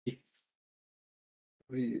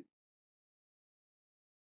We,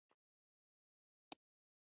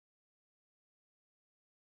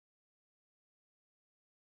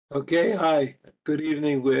 okay, hi, good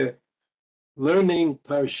evening. We're learning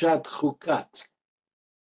Parshat Hukkat,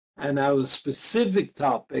 and our specific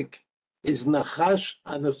topic is Nachash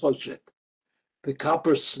HaNechoshet, the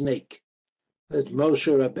copper snake that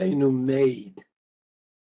Moshe Rabbeinu made,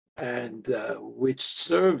 and which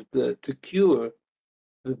served to cure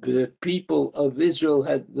the people of Israel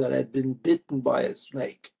that had been bitten by a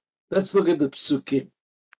snake. Let's look at the psukim.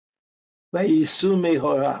 Vayisume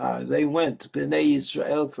Horahar. They went, Bnei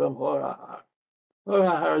Israel, from Horahar.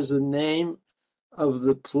 Horahar is the name of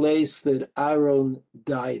the place that Aaron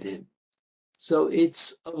died in. So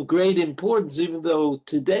it's of great importance, even though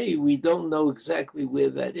today we don't know exactly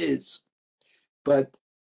where that is. But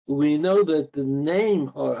we know that the name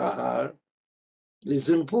Horahar is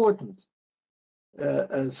important.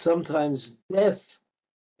 Sometimes death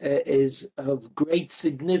is of great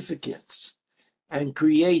significance and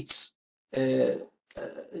creates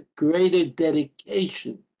greater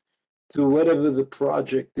dedication to whatever the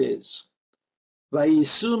project is.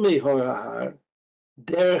 Vayisume Horahar,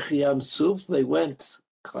 Derech Yam Suf, they went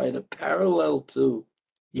kind of parallel to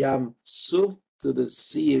Yam Suf, to the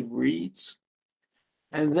Sea of Reeds.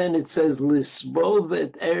 And then it says, Lisbov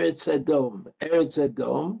et Eretz Edom. Eretz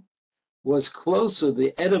Edom was closer,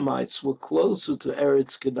 the Edomites were closer to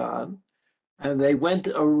Eretz Canaan, and they went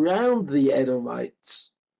around the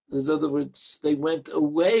Edomites. In other words, they went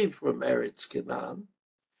away from Eretz Canaan.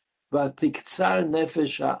 Vatiktsar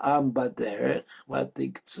nefesh ha'am baderech,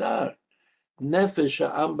 vatiktsar nefesh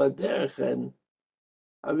ha'am baderech. And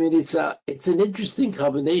I mean, it's an interesting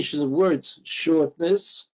combination of words: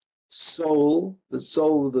 shortness, soul, the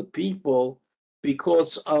soul of the people,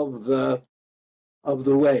 because of the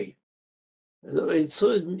way.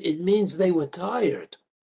 It means they were tired.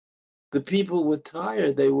 The people were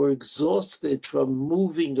tired. They were exhausted from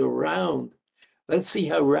moving around. Let's see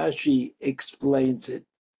how Rashi explains it.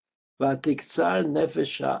 Vatiktsar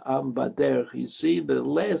nefesh ha'am baderech. You see the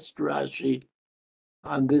last Rashi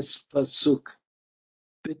on this pasuk.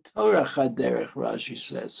 B'torach haderech, Rashi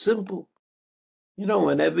says. Simple. You know,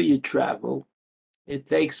 whenever you travel, it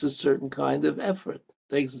takes a certain kind of effort. It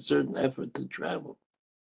takes a certain effort to travel.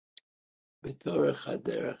 B'torach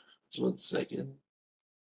haderech. Just 1 second.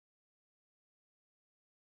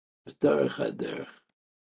 B'torach haderech.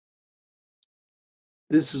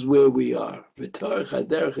 This is where we are. B'torach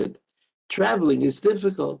haderech. Traveling is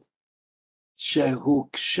difficult.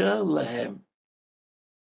 Shehuksha lahem.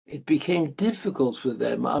 It became difficult for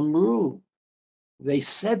them. Amru. They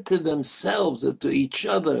said to themselves and to each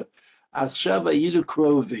other,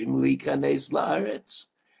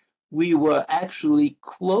 we were actually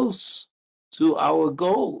close to our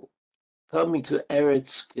goal, coming to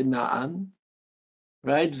Eretz Canaan,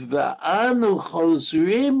 right? Va'anu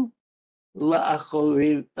chozrim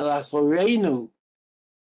la'achoreinu,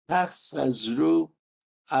 chazru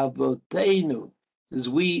avotenu, as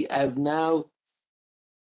we have now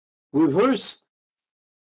reversed.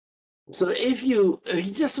 So if you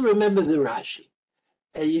just remember the Rashi,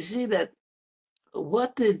 and you see that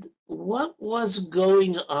what was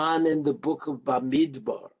going on in the book of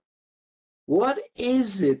Bamidbar? What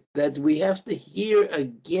is it that we have to hear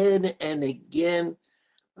again and again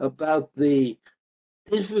about the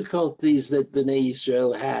difficulties that Bnei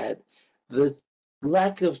Israel had, the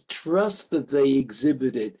lack of trust that they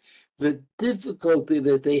exhibited, the difficulty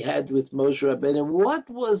that they had with Moshe Rabbeinu? What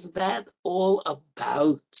was that all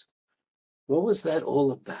about? What was that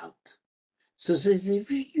all about? So if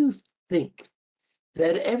you think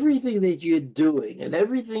that everything that you're doing and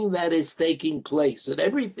everything that is taking place and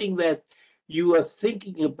everything that you are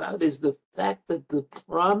thinking about is the fact that the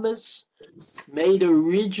promise made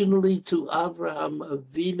originally to Abraham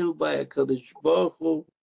Avinu by HaKadosh Baruch Hu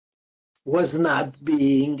was not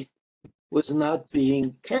being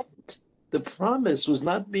kept. The promise was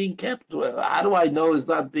not being kept. How do I know it's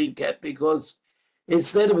not being kept? Because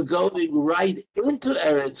instead of going right into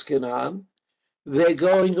Eretz Canaan, they're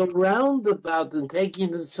going around about and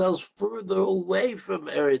taking themselves further away from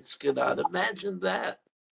Eretz Canaan. Imagine that.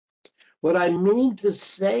 What I mean to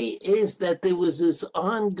say is that there was this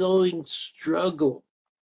ongoing struggle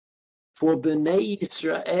for Bnei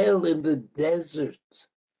Israel in the desert.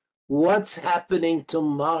 What's happening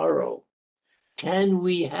tomorrow? Can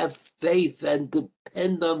we have faith and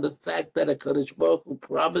depend on the fact that HaKadosh Baruch Hu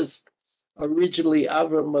promised originally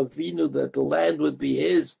Avram Avinu that the land would be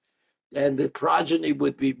his and the progeny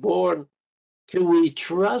would be born? Can we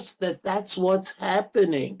trust that that's what's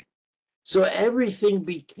happening? So everything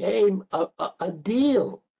became a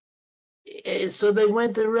deal. so they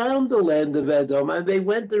went around the land of Edom, and they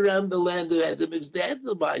went around the land of Edom because the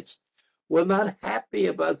Edomites were not happy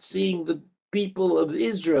about seeing the people of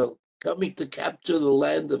Israel coming to capture the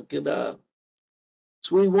land of Canaan.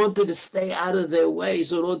 So we wanted to stay out of their way.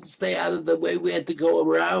 So in order to stay out of their way, we had to go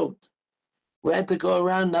around. We had to go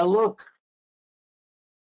around. Now look.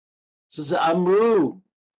 So it's Amru,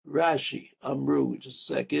 Rashi, Amru, just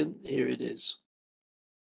a second. Here it is.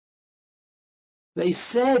 They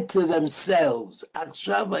said to themselves,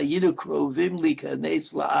 Achshava yidu krovim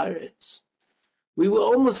likanes la'aretz. We were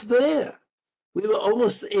almost there. We were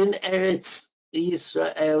almost in Eretz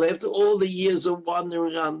Israel after all the years of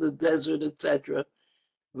wandering on the desert, etc.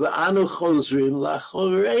 V'anu chozrim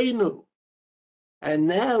lachoreinu. And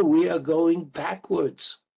now we are going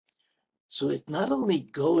backwards. So it's not only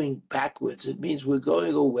going backwards, it means we're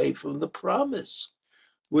going away from the promise.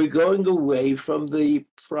 We're going away from the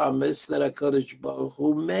promise that HaKadosh Baruch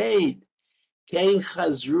Hu made. Kein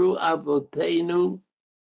chazru avoteinu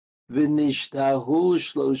v'nishtahu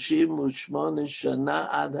 38 shana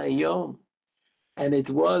ad hayom. And it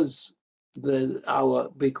was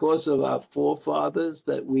because of our forefathers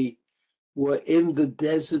that we were in the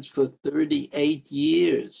desert for 38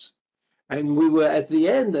 years. And we were at the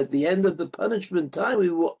end of the punishment time, we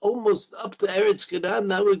were almost up to Eretz Canaan.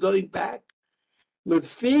 Now we're going back.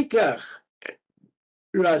 Lefikach,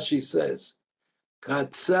 Rashi says,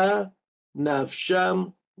 Katsa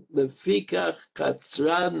nafsham, lefikach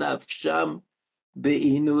katzra nafsham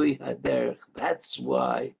be'inui haderech. That's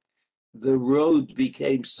why the road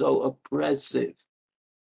became so oppressive.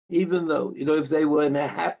 Even though, if they were in a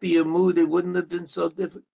happier mood, it wouldn't have been so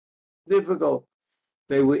difficult.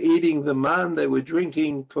 They were eating the man, they were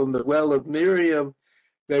drinking from the well of Miriam,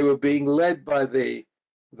 they were being led by the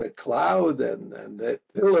cloud and the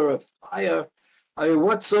pillar of fire. I mean,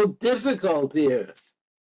 what's so difficult here?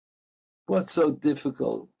 What's so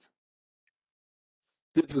difficult?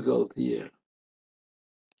 Difficult here.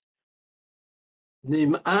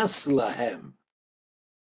 Nim'as lahem.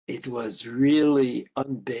 It was really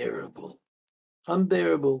unbearable.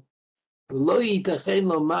 Unbearable. It's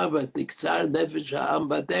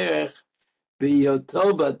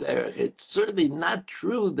certainly not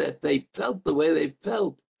true that they felt the way they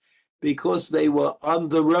felt because they were on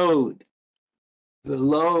the road. And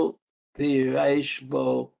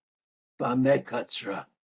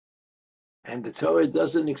the Torah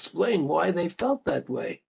doesn't explain why they felt that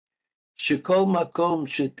way. Shekol makom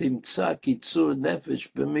shetimtza kitzur nefesh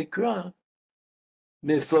b'mikra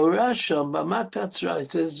meforasham b'makatzra.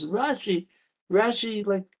 It says Rashi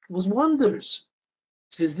like was wonders.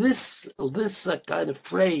 It says this kind of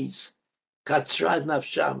phrase, katzra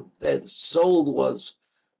nafsham, their soul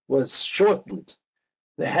was shortened.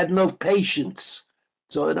 They had no patience.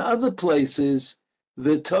 So in other places,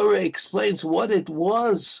 the Torah explains what it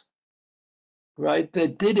was, right,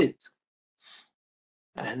 that did it.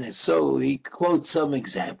 And so he quotes some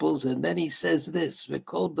examples, and then he says this,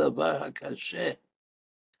 V'kol davar hakasheh.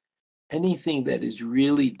 Anything that is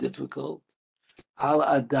really difficult, al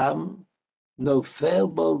adam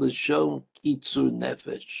nofel bo l'shon kitzur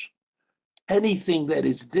nefesh. Anything that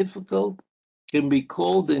is difficult can be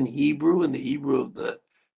called in the Hebrew of the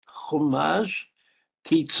Chumash,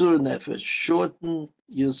 kitzur nefesh, shorten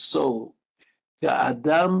your soul.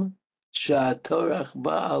 Ka'adam sha'atorach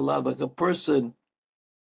ba'alav, like a person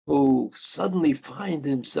who suddenly finds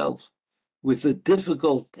himself with a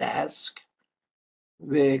difficult task,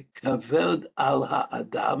 ve'kaved al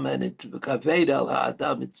ha'adam, and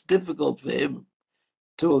it's difficult for him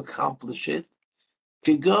to accomplish it.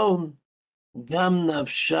 Kigon gam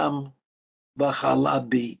nafsham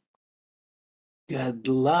b'chalabi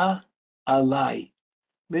gadla alai. I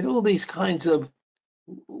mean, all these kinds of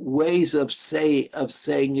ways of saying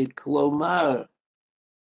it. Klomar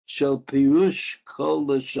shel pirush kol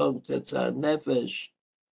lashon katzar nefesh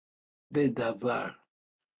bedavar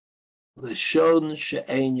lashon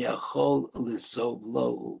she'ein yachol lisov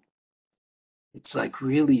lo. It's like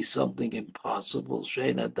really something impossible.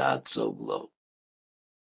 She'ein adat sov lo.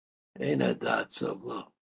 Ein adat sov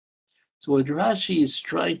lo. So what Rashi is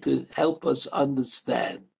trying to help us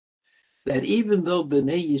understand, that even though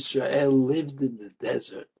Bnei Yisrael lived in the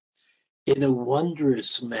desert in a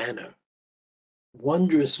wondrous manner,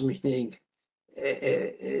 wondrous meaning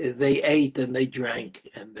they ate and they drank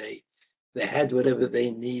and they had whatever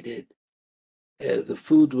they needed. The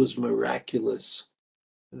food was miraculous.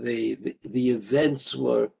 The events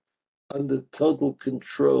were under total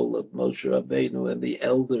control of Moshe Rabbeinu and the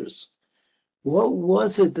elders. What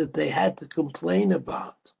was it that they had to complain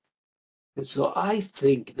about? And so I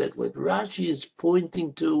think that what Rashi is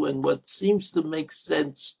pointing to and what seems to make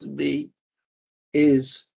sense to me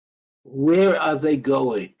is, where are they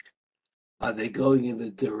going? Are they going in the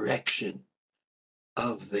direction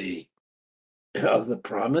of the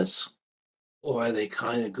promise, or are they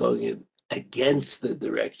kind of going against the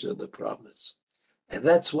direction of the promise? And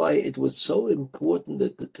that's why it was so important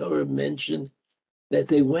that the Torah mentioned that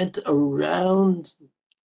they went around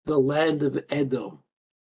the land of Edom,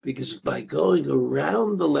 because by going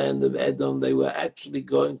around the land of Edom, they were actually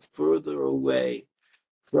going further away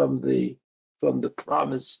from the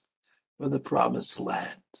promised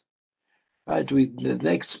land. Right? The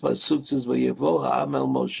next pasuk says, "Vayevo ha'am el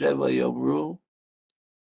Moshe vayomru,"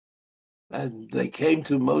 and they came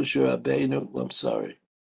to Moshe Rabbeinu. I'm sorry.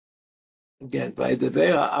 Again,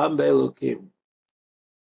 Vayedaber ha'am be'elokim,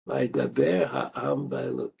 Vayedaber ha'am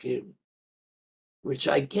be'elokim, which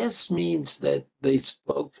I guess means that they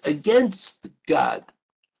spoke against God.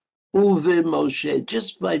 Uve Moshe,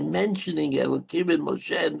 just by mentioning Elokim and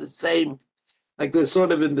Moshe in the same, like they're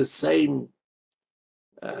sort of in the same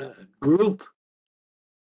group,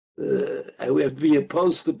 and we have to be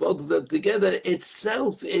opposed to both of them together,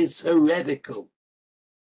 itself is heretical,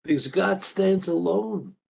 because God stands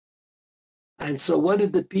alone. And so what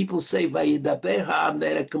did the people say? Vayidaber ha'am, they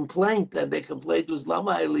had a complaint, and their complaint was,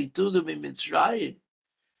 Lama elitunim in Mitzrayim.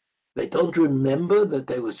 They don't remember that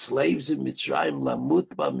they were slaves in Mitzrayim, lamut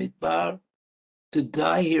b'midbar, to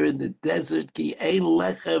die here in the desert, ki ein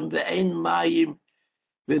lechem ve'ein mayim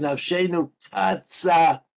v'nafshenu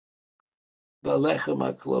katza v'lechem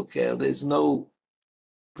ha'klokel. There's no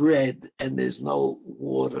bread and there's no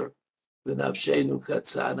water. V'nafshenu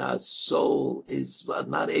katza, and our soul is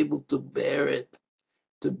not able to bear it,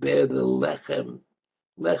 to bear the lechem.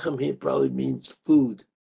 Lechem here probably means food.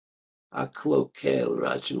 Aklokel,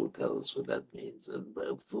 Rashi will tell us what that means. A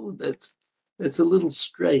food that's a little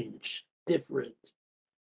strange, different.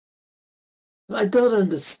 I don't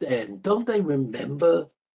understand. Don't they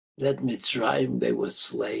remember that Mitzrayim, they were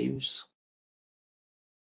slaves?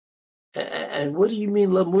 And what do you mean,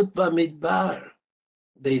 Lamut Bamidbar?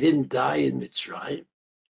 They didn't die in Mitzrayim.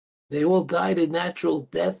 They all died a natural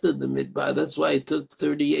death in the Midbar. That's why it took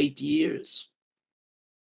 38 years.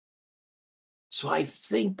 So I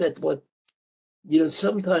think that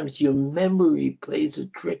sometimes your memory plays a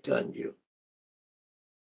trick on you.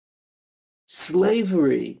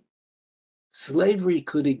 Slavery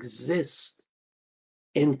could exist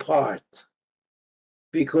in part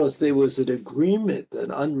because there was an agreement,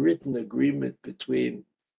 an unwritten agreement between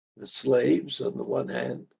the slaves on the one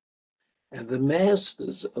hand and the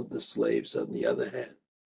masters of the slaves on the other hand.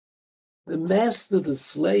 The master of the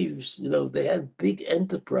slaves, they had big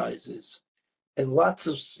enterprises and lots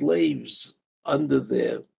of slaves under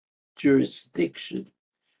their jurisdiction.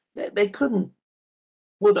 They couldn't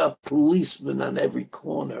put up policemen on every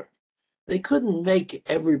corner. They couldn't make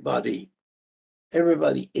everybody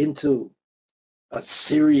into a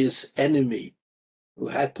serious enemy who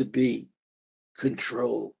had to be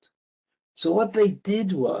controlled. So what they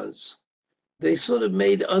did was they sort of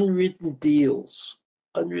made unwritten deals.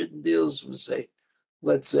 Unwritten deals would say,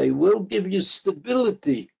 let's say, we'll give you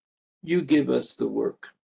stability, you give us the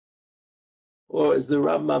work. Or as the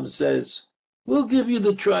Rambam says, we'll give you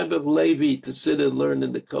the tribe of Levi to sit and learn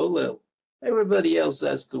in the Kollel. Everybody else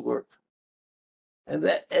has to work. And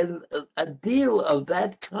a deal of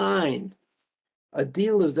that kind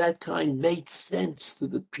made sense to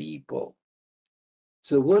the people.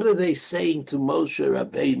 So what are they saying to Moshe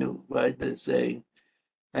Rabbeinu? Right? They're saying,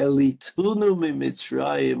 Elitunu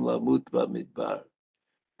miMitzrayim lamut bamidbar.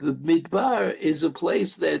 The midbar is a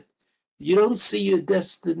place that you don't see your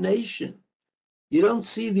destination. You don't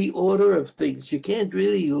see the order of things. You can't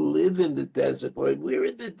really live in the desert. When we're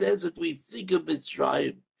in the desert, we think of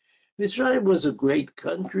Mitzrayim. Mitzrayim was a great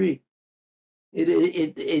country.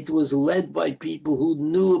 It was led by people who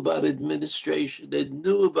knew about administration and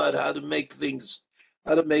knew about how to make things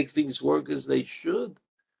work as they should.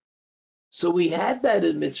 So we had that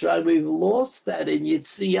in Mitzrayim. We've lost that in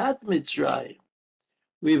Yetziat Mitzrayim.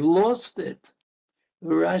 We've lost it.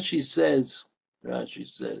 Rashi says,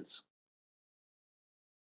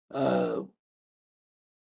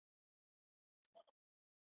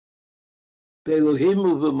 Be'Elohim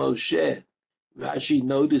u'v'Moshe, Rashi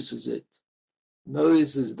notices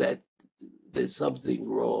that there's something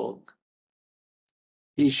wrong.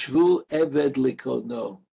 Hishvu eved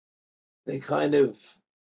likono. They kind of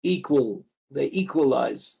equalized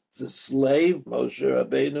the slave, Moshe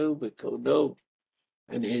Rabbeinu, Bikono,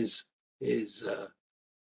 and his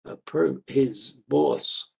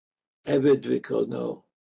boss, Eved Vikono.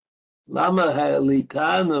 Lama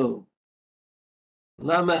ha'elitanu,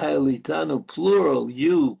 plural,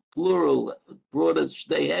 you, plural, brought us,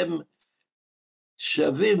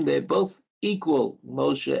 Shavim, they're both equal,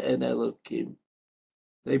 Moshe and Elohim.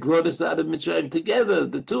 They brought us out of Mitzrayim together,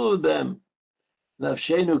 the two of them.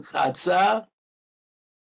 Nafshenu Katzah,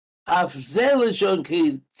 Af Ze Lashon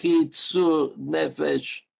Kitzur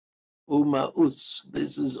Nefesh Umaus.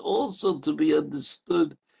 This is also to be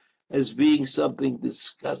understood as being something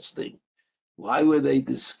disgusting. Why were they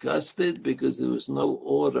disgusted? Because there was no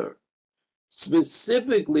order.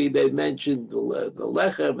 Specifically, they mentioned the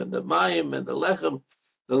lechem and the mayim and the lechem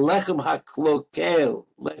haklokel,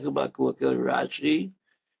 Rashi,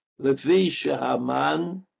 lefi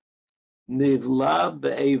shehaman nivla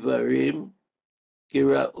be'evarim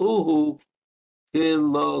kira'uhu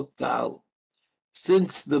kilokal.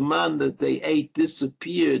 Since the man that they ate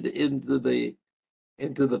disappeared into the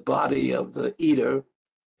body of the eater,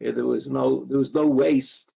 there was no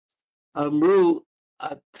waste. Amru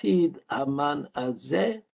atid aman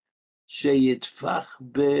azeh sheyitfach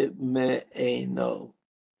be'me'eno.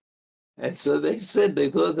 And so they said, they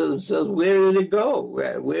thought to themselves, where did it go?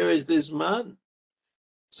 Where is this man?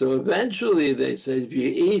 So eventually they said, if you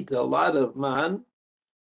eat a lot of man,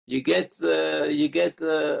 you get an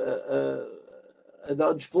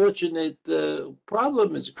unfortunate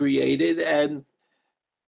problem is created,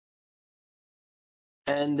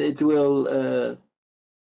 and it will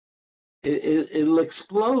it'll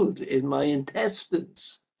explode in my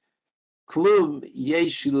intestines. Klum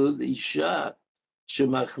yeshul isha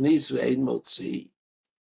shemachnis ve'ein motzi.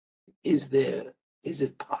 Is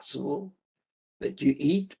it possible that you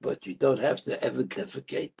eat but you don't have to ever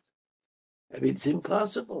defecate? I mean, it's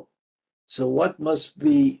impossible. So what must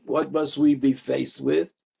we be faced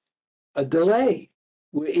with? A delay.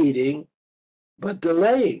 We're eating, but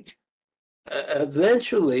delaying.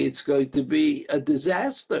 Eventually, it's going to be a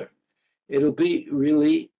disaster. It'll be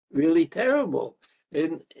really, really terrible.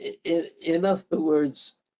 In other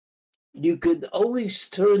words, you could always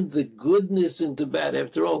turn the goodness into bad.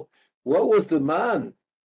 After all, what was the man?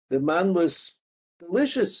 The man was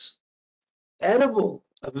delicious, edible,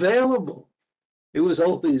 available. It was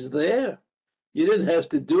always there. You didn't have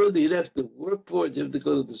to do it. You didn't have to work for it. You have to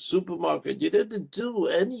go to the supermarket. You didn't have to do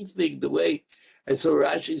anything the way. And so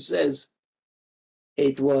Rashi says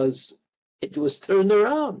it was turned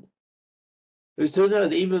around. It was turned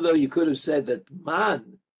around, even though you could have said that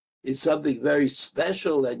man is something very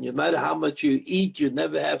special, and no matter how much you eat, you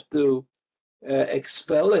never have to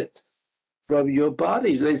expel it from your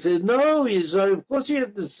bodies. They said, no, of course you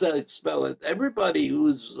have to expel it. Everybody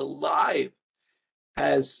who's alive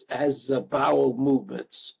has bowel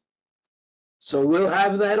movements. So we'll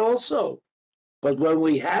have that also. But when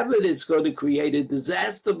we have it, it's going to create a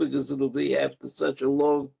disaster because it'll be after such a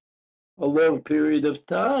long period of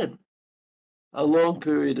time. A long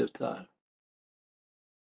period of time.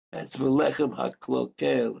 That's v'lechem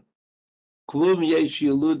haklokel. Klum yesh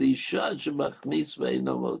yilud isha shemachnis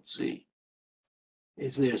ve'eino motzi.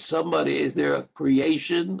 Is there a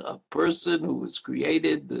creation, a person who was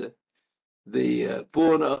created, the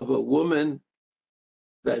born of a woman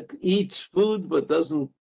that eats food but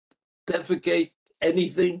doesn't defecate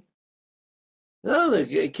anything? No,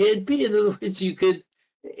 it can't be. In other words, you're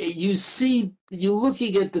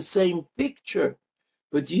looking at the same picture,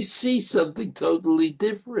 but you see something totally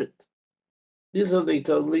different. There's something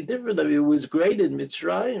totally different. I mean, it was great in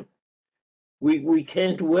Mitzrayim. We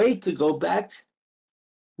can't wait to go back.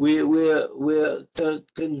 We're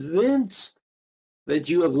convinced that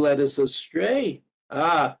you have led us astray.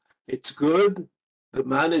 It's good. The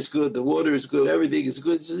man is good. The water is good. Everything is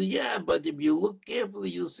good. So, yeah, but if you look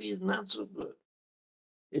carefully, you'll see it's not so good.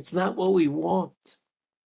 It's not what we want.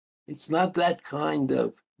 It's not that kind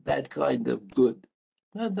of good.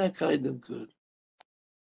 Not that kind of good.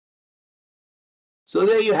 So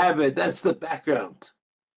there you have it. That's the background.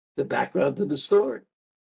 The background to the story.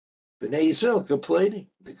 Bnei Yisrael complaining.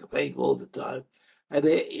 They complain all the time. And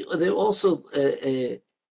they're also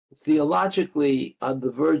theologically on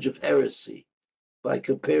the verge of heresy by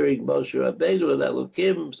comparing Moshe Rabbeinu and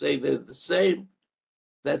Elohim, saying they're the same.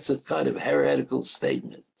 That's a kind of heretical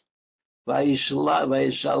statement.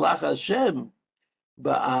 Vayishalach Hashem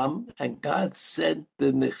ba'am, and God sent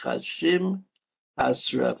the nechashim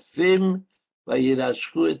asrafim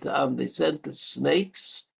vayirashchu et ha'am. They sent the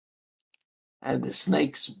snakes, and the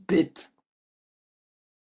snakes bit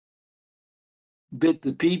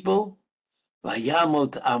the people.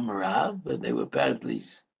 Vayamot amrav, and they were apparently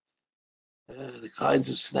the kinds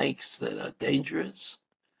of snakes that are dangerous.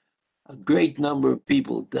 A great number of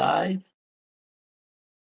people died.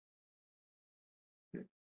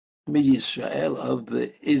 Israel, of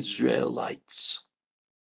the Israelites.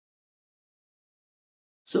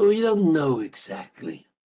 So we don't know exactly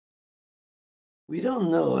We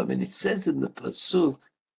don't know. I mean, it says in the pasuk,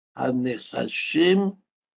 "Hanechashim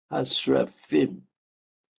hasrafim."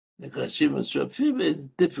 Nechashim hasrafim is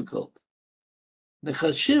difficult.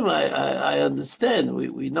 Nechashim, I understand.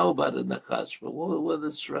 We know about the Nechash, but what are the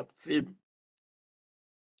srafim?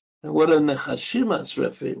 And what are Nechashim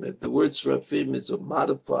hasrafim? If the word srafim is a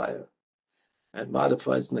modifier and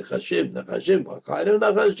modifies Nechashim, what kind of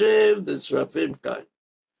Nechashim? The srafim kind.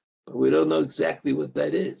 But we don't know exactly what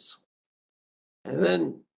that is. And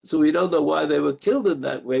then, so we don't know why they were killed in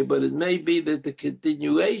that way, but it may be that the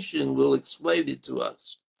continuation will explain it to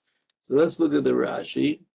us. So let's look at the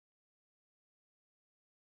Rashi.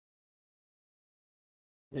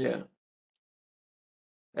 Yeah.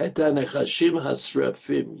 Et hanechashim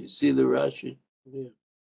hasrafim. You see the Rashi? Yeah.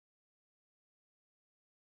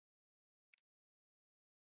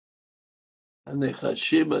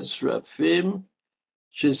 Hanechashim hasrafim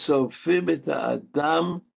shesofim et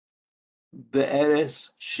ha'adam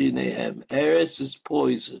be'eres shinehem. Eres is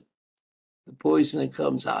poison. The poison that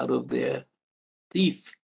comes out of their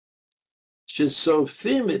teeth.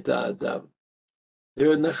 Shesofim et ha'adam. There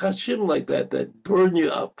are nechashim like that burn you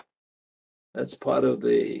up. That's part of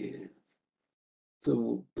the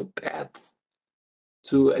path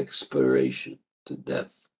to expiration, to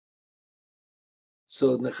death.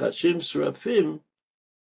 So nechashim srafim,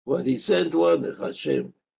 what he said was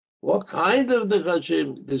nechashim. What kind of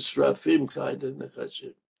nechashim? The srafim kind of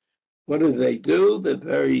nechashim. What do? They're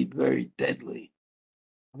very, very deadly.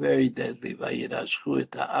 Very deadly. Vayirashchu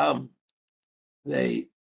et ha'am. They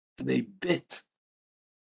bit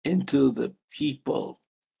into the people.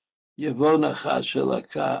 Yavo nachash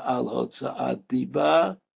elaka al hotza'at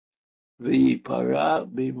diba v'yipara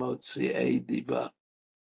b'motzi'ei diba.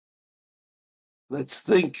 Let's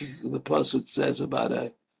think, the pasuk says about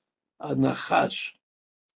a nachash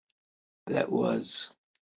that was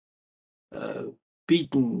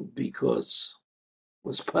beaten because,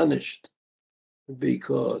 was punished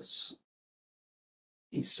because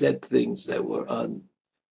he said things that were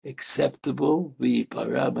unacceptable,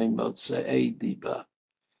 v'yipara b'motzi'ei diba.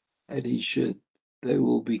 And he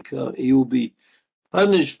will be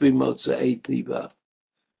punished b'motzi'ei diba.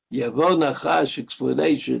 Yavo nachash,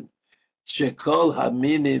 explanation, shekol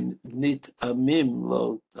haminim nit'amim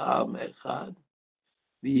lo ta'am echad,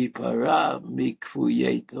 v'yipara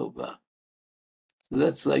mikfuyei tova. So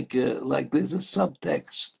that's like there's a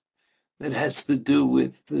subtext that has to do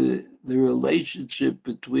with the relationship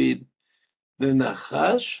between the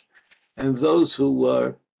nachash and those who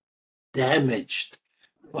were damaged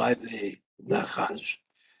by the nachash.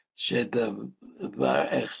 Shedavar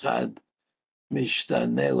echad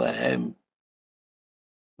mishtane lahem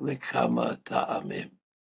lekama ta'amim.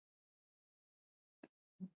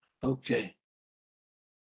 Okay,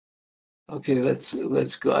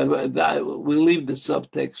 let's go. We'll leave the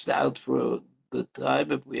subtext out for the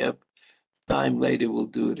time. If we have time later, we'll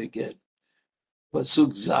do it again.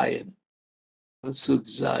 Pasuk Zion. Pasuk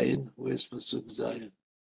Zion. Where's Pasuk Zion?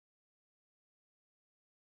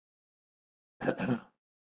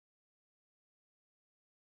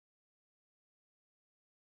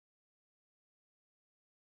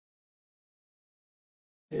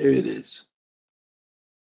 Here it is.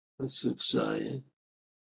 Pasuk Zion.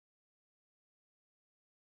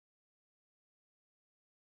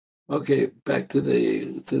 Okay, back to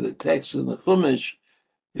the text in the Chumash.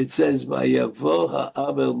 It says, "Vayavo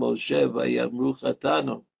ha'abel Moshe vayamru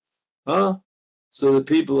chatanu." Huh? So the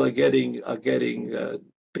people are getting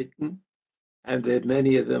bitten, and that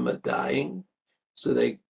many of them are dying. So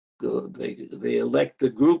they elect a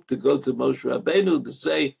group to go to Moshe Rabbeinu to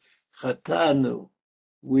say, "Chatanu,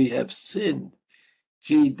 we have sinned.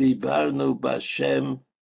 Ki dibarnu b'Hashem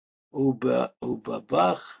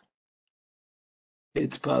ubabach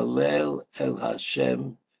itpalel el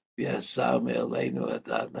Hashem v'yasam eleinu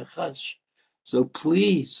adat nachash." So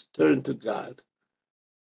please turn to God.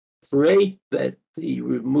 Pray that He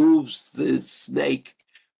removes the snake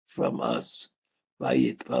from us.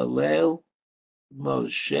 Vayitpalel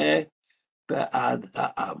Moshe ba'ad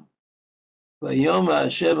ha'am. Vayomer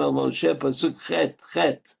Hashem el Moshe, pasuk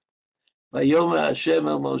chet. Vayomer Hashem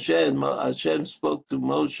el Moshe, and Hashem spoke to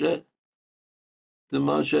Moshe,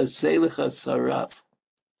 say lecha saraf,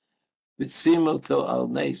 v'simoto al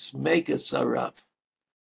nes, make a saraf.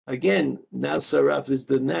 Again, now saraf is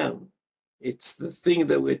the noun. It's the thing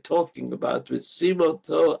that we're talking about.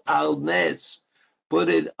 V'simoto al nes, put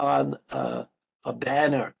it on a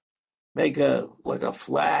banner, make like a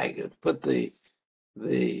flag, and put the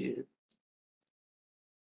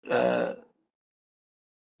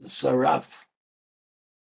saraf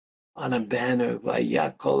on a banner.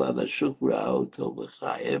 Vayakol ala shukra oto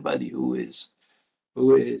b'chai. Everybody who is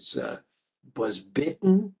who was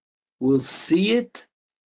bitten will see it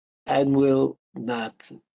and will not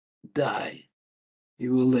die. He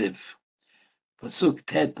will live. Pasuk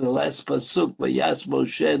Tet, the last pasuk, Vayas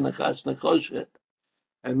Moshe Nachash Nechoshet.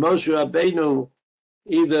 And Moshe Rabbeinu,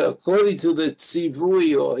 either according to the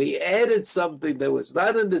tzivui or he added something that was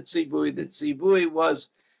not in the tzivui. The tzivui was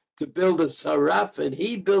to build a saraf, and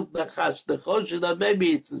he built Nachash Nechoshet. Now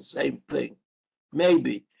maybe it's the same thing.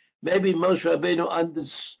 Maybe Moshe Rabbeinu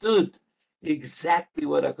understood exactly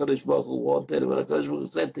what HaKadosh Baruch Hu wanted. When HaKadosh Baruch Hu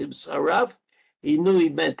said to him, Saraf, he knew he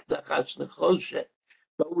meant Nachash Nechoshet.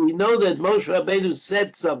 But we know that Moshe Rabbeinu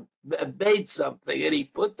made something, and he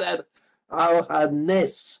put that al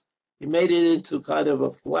hanes. He made it into kind of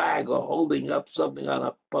a flag or holding up something on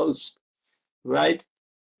a post, right?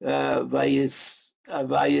 Vayisimehu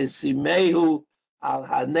al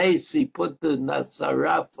hanes. He put the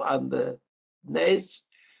nasaraf on the nes.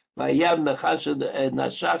 Vayam nachash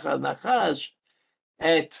nashach nachash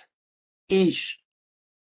et ish.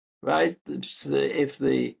 Right? If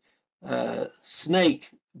the snake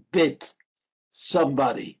bit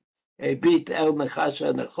somebody, a bit el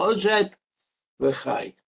nechasha nechoshet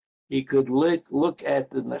v'chai. He could look at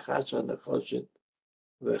the nechasha nechoshet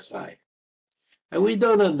v'chai. And we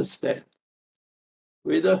don't understand.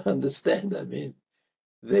 We don't understand. I mean,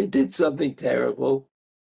 they did something terrible.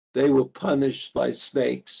 They were punished by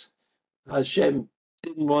snakes. Hashem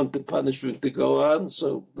didn't want the punishment to go on,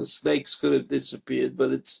 so the snakes could have disappeared.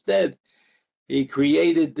 But instead, he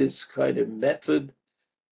created this kind of method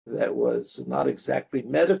that was not exactly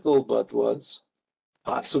medical, but was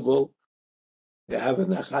possible. You have a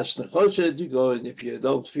Nachash Nechoshet, you go, and if you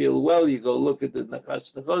don't feel well, you go look at the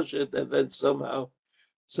Nachash Nechoshet, and then somehow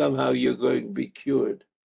you're going to be cured.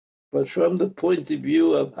 But from the point of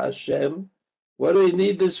view of Hashem, what do we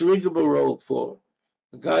need this rigmarole for?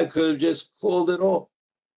 The guy could have just called it off.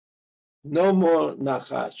 No more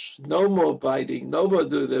Nachash, no more biting, no more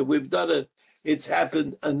do that. We've done it. It's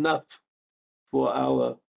happened enough for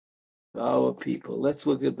our people. Let's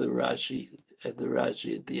look at the Rashi at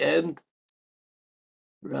the end.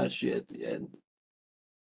 Rashi at the end.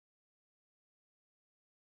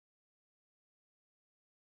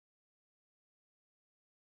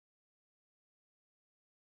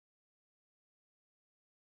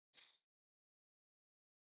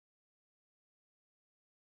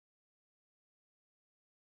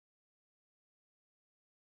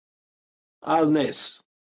 Al Nes,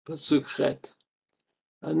 Pasuk Chet.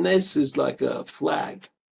 A Nes is like a flag,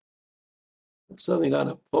 something on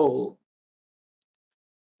a pole.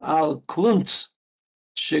 Al Kluntz,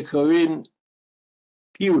 Shekorin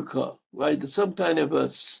Pirka, right? Some kind of a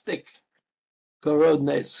stick. Korod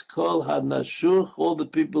Nes, Kol HaNashuch, all the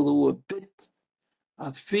people who were bit.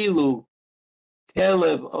 Afilu,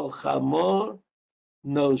 Kelev o Chamor,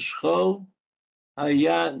 Noshcho,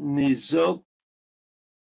 Haya Nizok,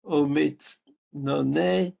 Omit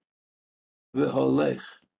Noneh, V'holech.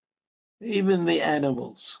 Even the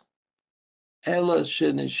animals. Ela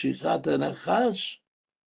sheneshikat hanachash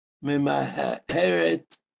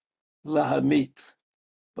memaheret lahamit.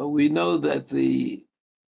 But we know that the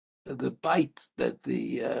bite that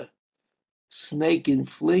the snake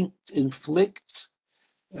inflicts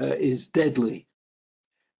is deadly.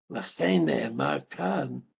 Lachein ne'emar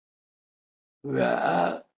kan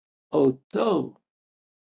ra'a oto.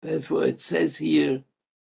 Therefore, it says here,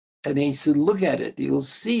 and he said, look at it, you'll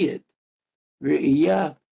see it.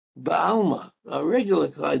 Re'iyah ba'alma, a regular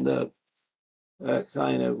kind of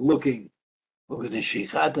looking.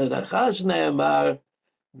 V'neshichat hanachash ne'emar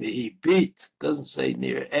v'hi beat. Doesn't say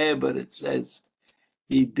near air, but it says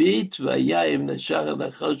he beat v'yayim neshach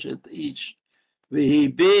hanachoshet ish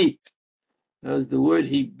v'hi beat. There's the word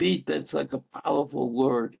he beat. That's like a powerful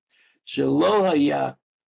word. Shelo haya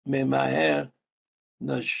memaher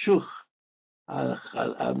nashuch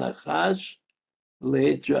hanachash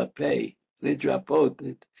le'drapei. It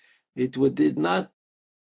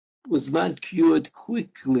was not cured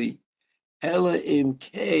quickly. Ela im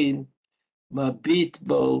kain mabit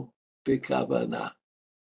bo bekavana.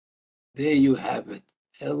 There you have it.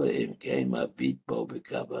 Ela im kain mabit bo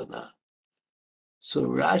bekavana. So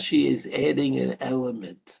Rashi is adding an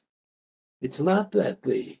element. It's not that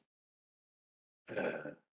the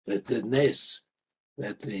nes,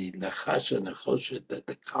 that the nachasha nechoshet, that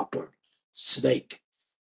the copper snake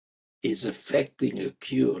is affecting a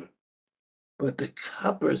cure. But the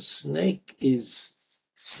copper snake is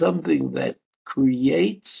something that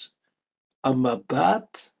creates a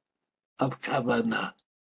mabat of kavanah,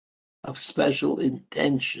 of special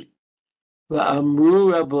intention.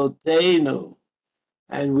 Va'amru rabotenu,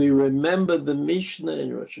 And we remember the Mishnah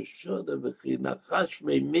in Rosh Hashanah, V'chi nachash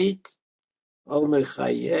me'mit o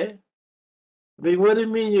mechayeh. I mean, what do you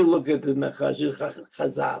mean you look at the Nachash,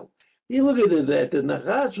 Chazal? You look at the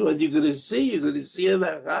Nachash, what you're going to see? You're going to see a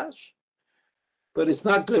Nachash, but it's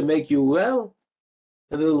not going to make you well.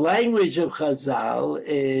 And the language of Chazal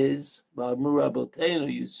is,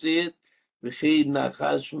 you see it, V'chi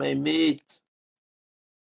nachash me'mit.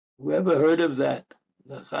 Whoever heard of that?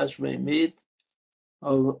 Nachash me'mit,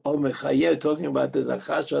 or mechayeh, talking about the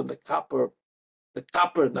Nachash on the copper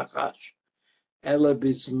Nachash. Ela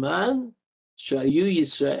bisman shayu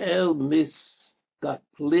Yisrael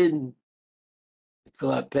mistaklin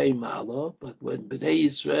klapei malo, but when Bnei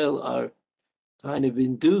Yisrael are kind of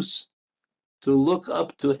induced to look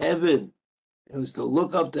up to heaven, because to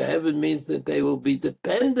look up to heaven means that they will be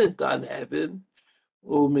dependent on heaven,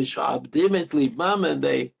 u'mishabdim et libam, and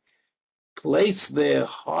they place their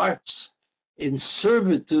hearts in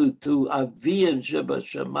servitude to Aviyim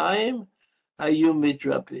Shebashamayim, hayu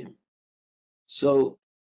mitrapim. So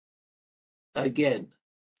again,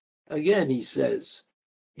 he says,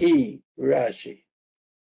 Rashi,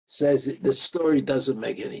 says the story doesn't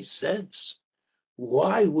make any sense.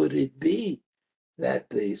 Why would it be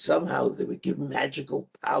that somehow they would give magical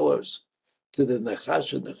powers to the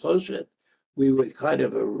Nachash and Nechoshet? We would kind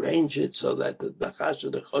of arrange it so that the Nachash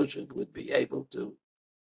and Nechoshet would be able to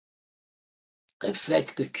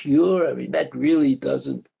effect a cure. I mean, that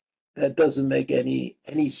doesn't make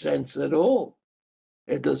any sense at all.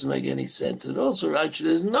 It doesn't make any sense at all. So Rashi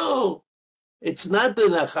says, no, it's not the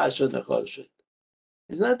Nachash and Nechoshet.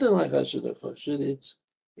 It's not the Nachash and Nechoshet.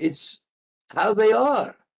 It's how they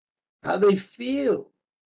are, how they feel.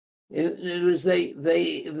 It was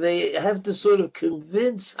they have to sort of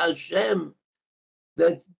convince Hashem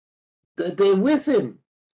that they're with him,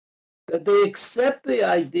 that they accept the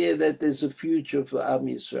idea that there's a future for Am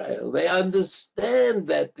Yisrael. They understand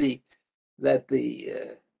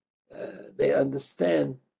they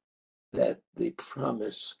understand that the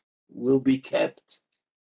promise will be kept,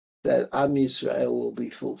 that Am Yisrael will be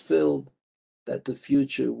fulfilled, that the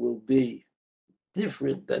future will be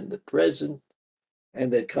different than the present,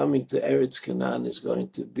 and that coming to Eretz Canaan is going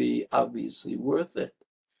to be obviously worth it.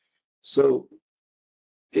 So,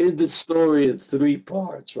 in the story in 3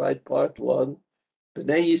 parts, right? Part 1,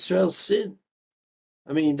 Bnei Yisrael sin.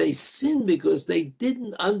 I mean, they sinned because they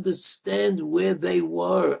didn't understand where they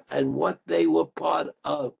were and what they were part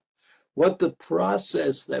of, what the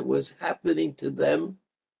process that was happening to them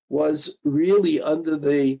was really under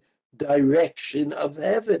the direction of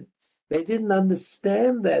heaven. They didn't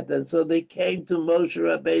understand that, and so they came to Moshe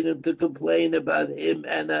Rabbeinu to complain about him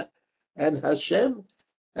and Hashem,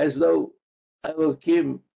 as though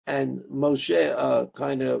Elohim and Moshe are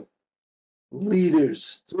kind of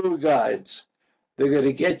leaders, tour guides. They're going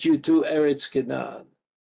to get you to Eretz Canaan.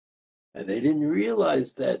 And they didn't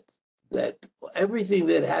realize that everything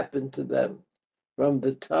that happened to them from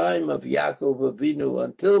the time of Yaakov Avinu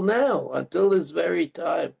until now, until this very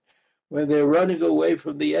time, when they're running away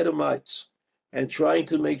from the Edomites and trying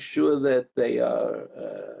to make sure that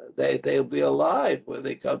they'll be alive when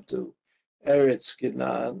they come to Eretz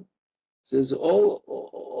Canaan, says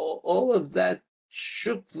all of that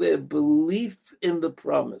shook their belief in the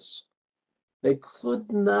promise. They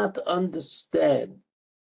could not understand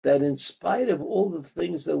that in spite of all the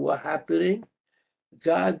things that were happening,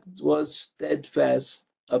 God was steadfast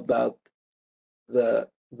about the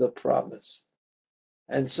promise.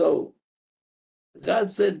 And so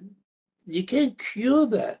God said, you can't cure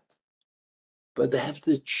that, but they have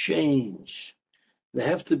to change. They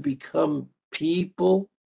have to become people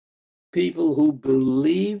who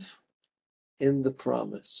believe in the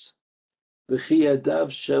promise. V'chi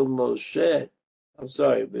yadav shel Moshe,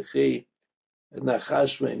 v'chi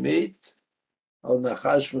nachash me'mit, or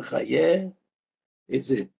nachash mechayeh.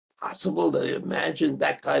 Is it possible to imagine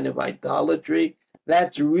that kind of idolatry?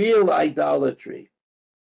 That's real idolatry.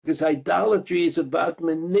 Because idolatry is about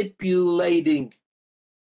manipulating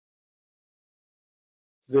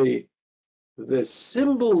the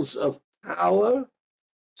symbols of power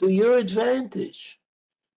to your advantage.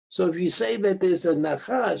 So if you say that there's a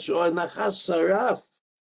nachash or a nachash saraf,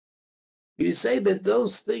 you say that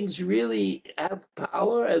those things really have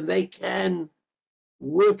power and they can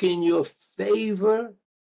work in your favor.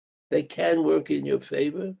 They can work in your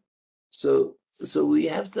favor. So we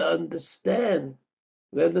have to understand.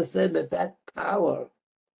 We understand that power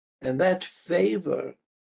and that favor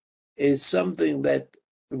is something that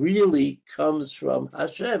really comes from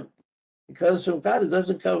Hashem. It comes from God. It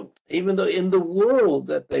doesn't come, even though in the world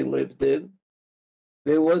that they lived in,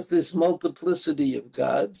 there was this multiplicity of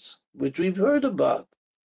gods, which we've heard about.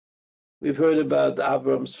 we've heard about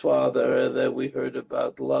Avram's father, and then we heard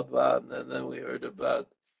about Lavan, and then we heard about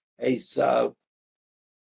Esau.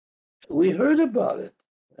 We heard about it.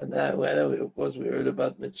 And then, of course, we heard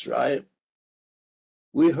about Mitzrayim.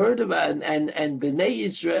 We heard about, and Bnei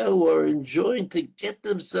Israel were enjoined to get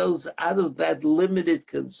themselves out of that limited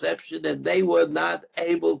conception, and they were not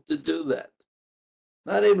able to do that.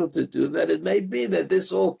 Not able to do that. It may be that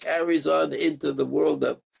this all carries on into the world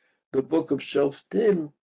of the book of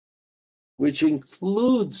Shoftim, which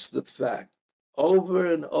includes the fact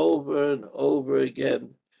over and over and over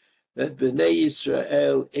again that Bnei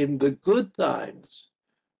Israel, in the good times,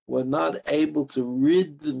 were not able to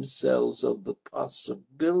rid themselves of the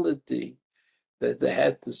possibility that they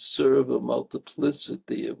had to serve a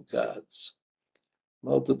multiplicity of gods.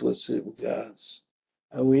 Multiplicity of gods.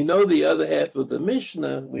 And we know the other half of the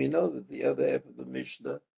Mishnah, we know that the other half of the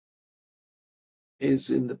Mishnah is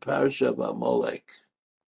in the parasha of Amalek.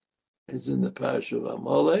 It's in the parasha of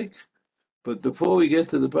Amalek. But before we get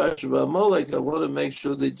to the parasha of Amalek, I want to make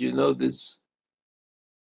sure that you know this,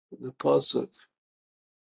 the pasuk.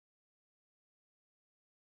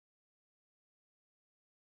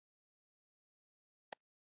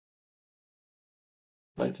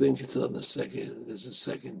 I think it's on the second, there's a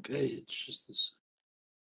second page. Just this.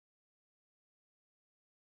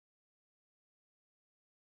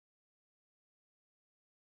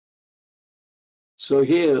 So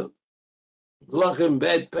here, Lachem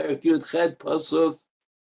Bet Perak Yud Chet Pasuk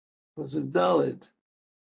Dalet.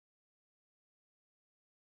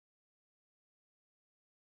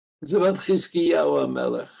 It's about Chizkiyahu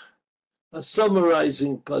HaMelech, a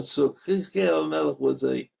summarizing pasuk. Chizkiyahu HaMelech was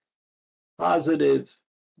a positive,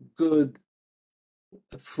 good,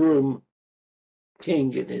 firm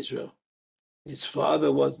king in Israel. His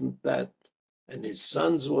father wasn't that, and his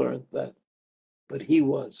sons weren't that, but he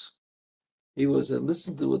was. He was, and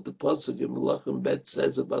listen to what the pasuk in Melachim Bet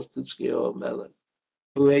says about Chizkiyahu HaMelech.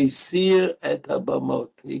 U'esir et habamot.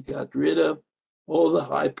 He got rid of all the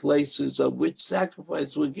high places on which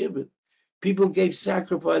sacrifices were given. People gave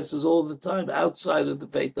sacrifices all the time outside of the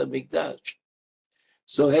Beit HaMikdash.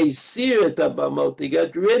 So Esir et habamot. He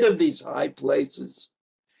got rid of these high places.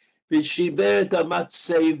 V'shiber et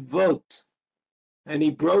hamatzevot. And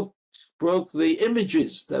he broke the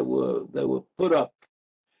images that were put up.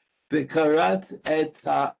 Bekarat et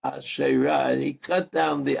ha'asherah, and he cut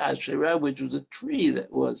down the asherah, which was a tree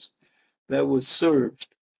that was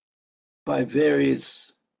served by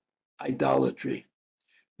various idolatry.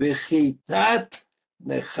 V'chitat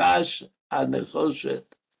nechash anechoshet,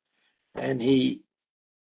 and he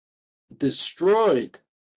destroyed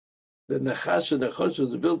the nechash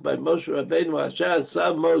anechoshet was built by Moshe Rabbeinu. Asher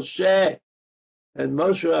asa Moshe, and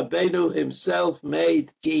Moshe Rabbeinu himself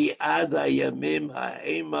made ki ad hayamim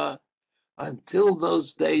ha'ema. Until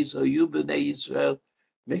those days, Hayu B'nei Yisrael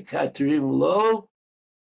Mekatrim Lo,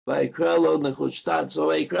 Vayikra Lo Nechushtan. So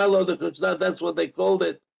Vayikra Lo Nechushtan, that's what they called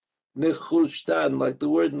it, Nechushtan, like the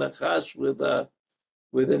word Nachash with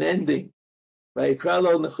an ending. Vayikra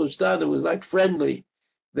Lo Nechushtan, it was like friendly.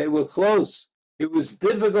 They were close. It was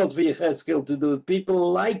difficult for Yechezkel to do it.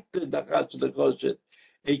 People liked the Nachash Nechoshet.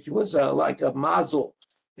 It was like a mazel.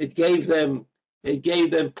 It gave them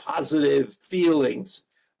positive feelings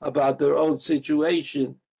about their own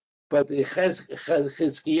situation. But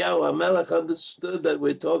Chizkiyahu HaMelech understood that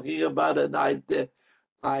we're talking about an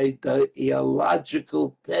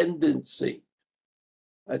ideological tendency,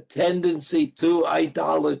 a tendency to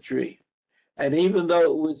idolatry. And even though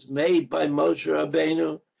it was made by Moshe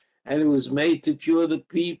Rabbeinu, and it was made to cure the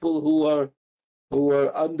people who are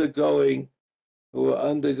undergoing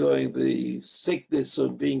the sickness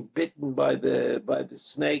of being bitten by the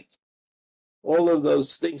snake, all of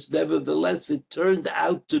those things, nevertheless, it turned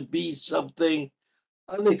out to be something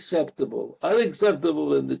unacceptable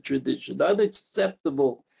in the tradition,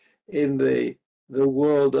 unacceptable in the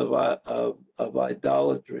world of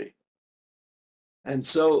idolatry. And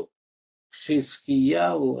so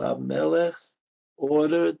Chizkiyahu HaMelech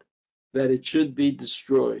ordered that it should be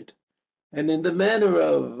destroyed. And in the manner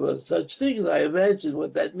of such things, I imagine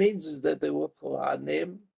what that means is that there were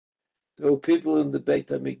Kohanim, there were people in the Beit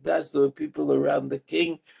HaMikdash, there were people around the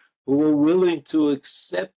king who were willing to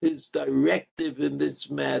accept his directive in this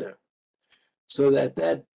matter. So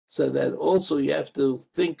that also you have to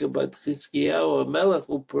think about Chizkiyahu HaMelech,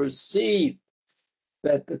 who perceived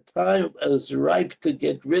that the time was ripe to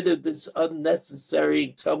get rid of this unnecessary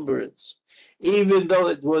encumbrance, even though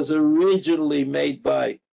it was originally made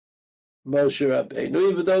by Moshe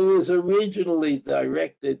Rabbeinu, even though it was originally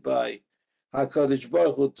directed by HaKadosh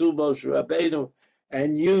Baruch Hu to Moshe Rabbeinu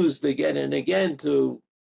and used again and again to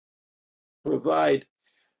provide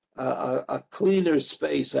a cleaner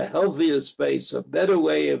space, a healthier space, a better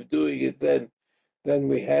way of doing it than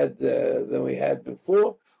we had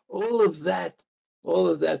before. All of that, all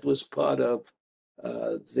of that was part of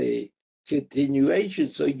the continuation.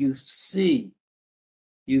 So you see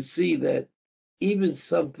that even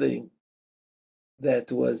something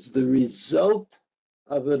that was the result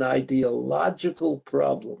of an ideological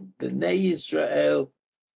problem, Bnei Israel,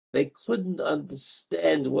 they couldn't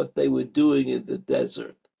understand what they were doing in the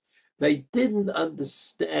desert. They didn't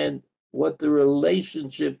understand what the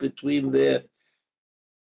relationship between uh,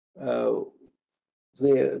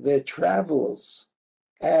 their travels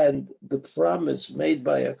and the promise made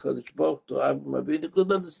by HaKadosh Baruch to Abraham Avinu. They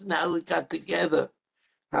couldn't understand how it got together,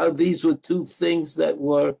 how these were two things that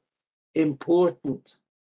were important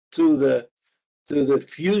to the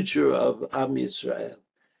future of Am Yisrael.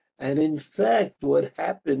 And in fact, what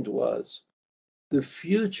happened was the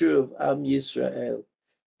future of Am Yisrael,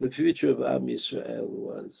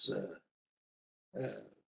 was uh,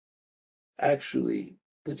 actually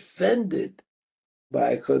defended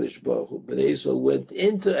by Kodesh Baruch Hu. But Israel went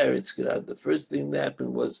into Eretz Canaan. The first thing that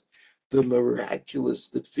happened was the miraculous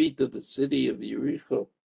defeat of the city of Jericho,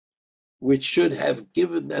 which should have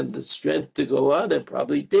given them the strength to go on, and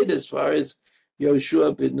probably did as far as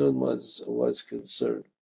Yoshua ben Nun was concerned.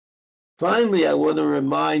 Finally, I want to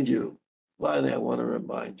remind you that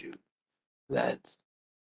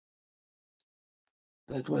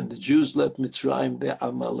when the Jews left Mitzrayim, the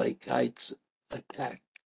Amalekites attacked.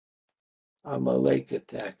 Amalek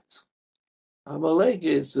attacked. Amalek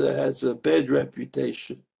has a bad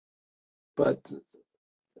reputation, but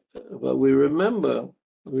we remember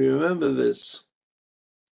this.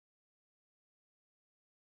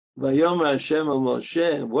 Vayom Hashem al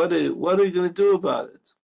Moshe. What are we going to do about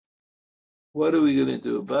it? What are we going to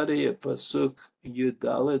do about it? Pasuk Yud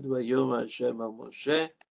Dalet. Vayom Hashem al Moshe.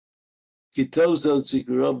 Kitov zot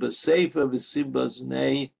zikron b'sefer v'sim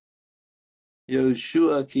baznei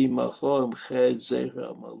Yoshua ki machom ched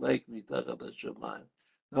zecher Amalek mitachat hashamayim.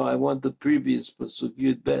 No, I want the previous pasuk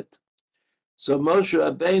Yud Bet. So Moshe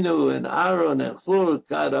Rabbeinu and Aaron and Hur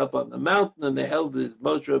got up on the mountain, and they held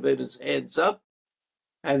Moshe Rabbeinu's hands up,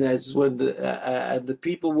 and as when the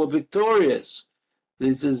people were victorious.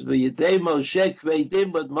 This is V'yedei Moshe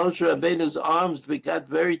kveidim, but Moshe Rabbeinu's arms got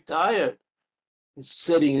very tired. He's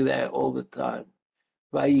sitting there all the time.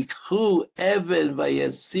 Vayikhu even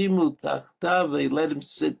vayasimu tachtav, they let him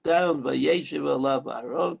sit down. Vayeshev alav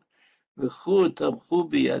Aaron, v'chu tamchu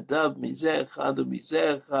biyadav mizeh echad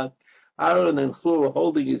u'mizeh echad. Aaron and Hur were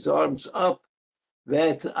holding his arms up.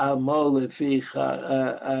 Vet amo lefi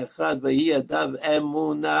echad v'yadav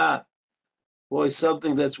emunah. Boy,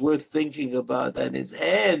 something that's worth thinking about. And his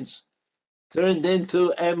hands turned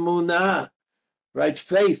into emunah, right?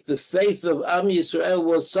 Faith. The faith of Am Yisrael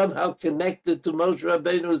was somehow connected to Moshe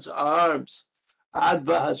Rabbeinu's arms. Ad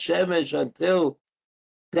v'hashemesh, until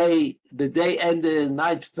the day ended and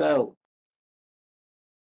night fell.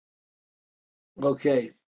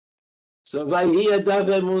 Okay. So Vayiyadav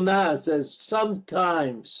emunah says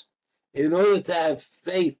sometimes, in order to have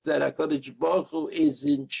faith that HaKadosh Baruch Hu is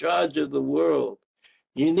in charge of the world,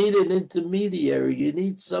 you need an intermediary. You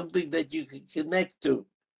need something that you can connect to.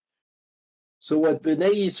 So what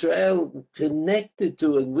Bnei Yisrael connected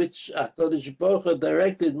to, and which HaKadosh Baruch Hu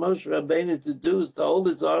directed Moshe Rabbeinu to do, is to hold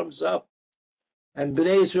his arms up. And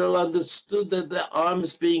Bnei Yisrael understood that the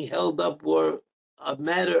arms being held up were a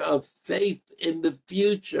matter of faith in the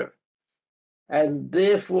future. And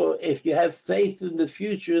therefore, if you have faith in the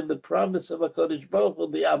future, in the promise of HaKadosh Baruch Hu,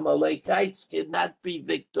 the Amalekites cannot be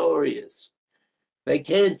victorious. They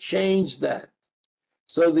can't change that.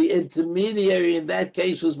 So the intermediary in that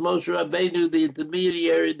case was Moshe Rabbeinu, the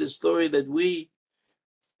intermediary in the story that we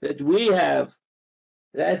have.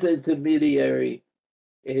 That intermediary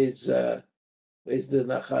is the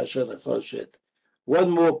Nachash HaNechoshet.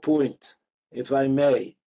 One more point, if I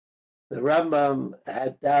may. The Rambam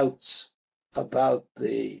had doubts about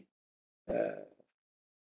the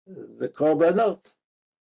korbanot,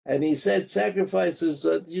 and he said sacrifices.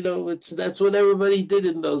 That's what everybody did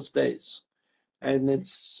in those days, and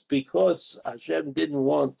it's because Hashem didn't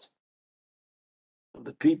want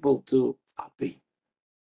the people to copy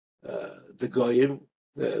the goyim,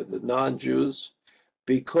 the non-Jews,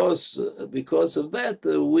 because of that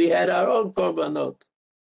we had our own korbanot.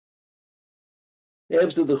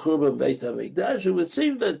 After the Churban Beit HaMikdash, it would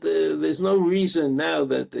seem that there's no reason now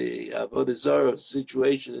that the Avodah Zarah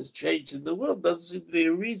situation has changed in the world. Doesn't seem to be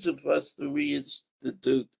a reason for us to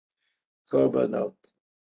reinstitute Korbanot.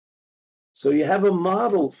 So you have a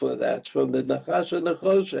model for that from the Nachash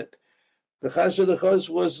HaNechoshet. The Nachash HaNechoshet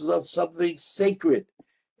was something sacred.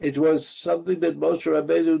 It was something that Moshe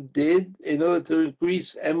Rabbeinu did in order to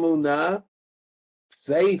increase emunah,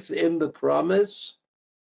 faith in the promise,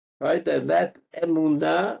 right? And that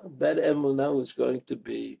emunah was going to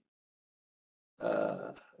be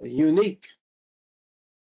unique.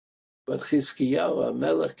 But Chizkiyahu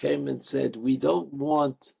HaMelech came and said, we don't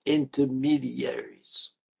want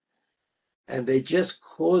intermediaries. And they're just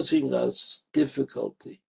causing us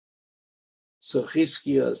difficulty. So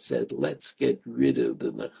Chizkiyahu said, let's get rid of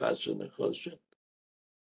the Nachash and Nechoshet.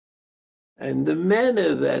 And the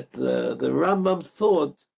manner that the Rambam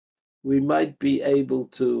thought we might be able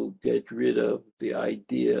to get rid of the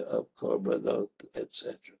idea of korbanot,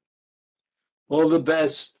 etc. All the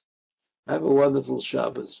best. Have a wonderful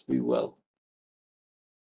Shabbos. Be well.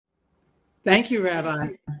 Thank you, Rabbi.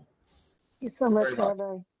 Thank you so much,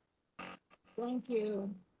 Rabbi. Thank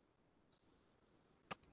you.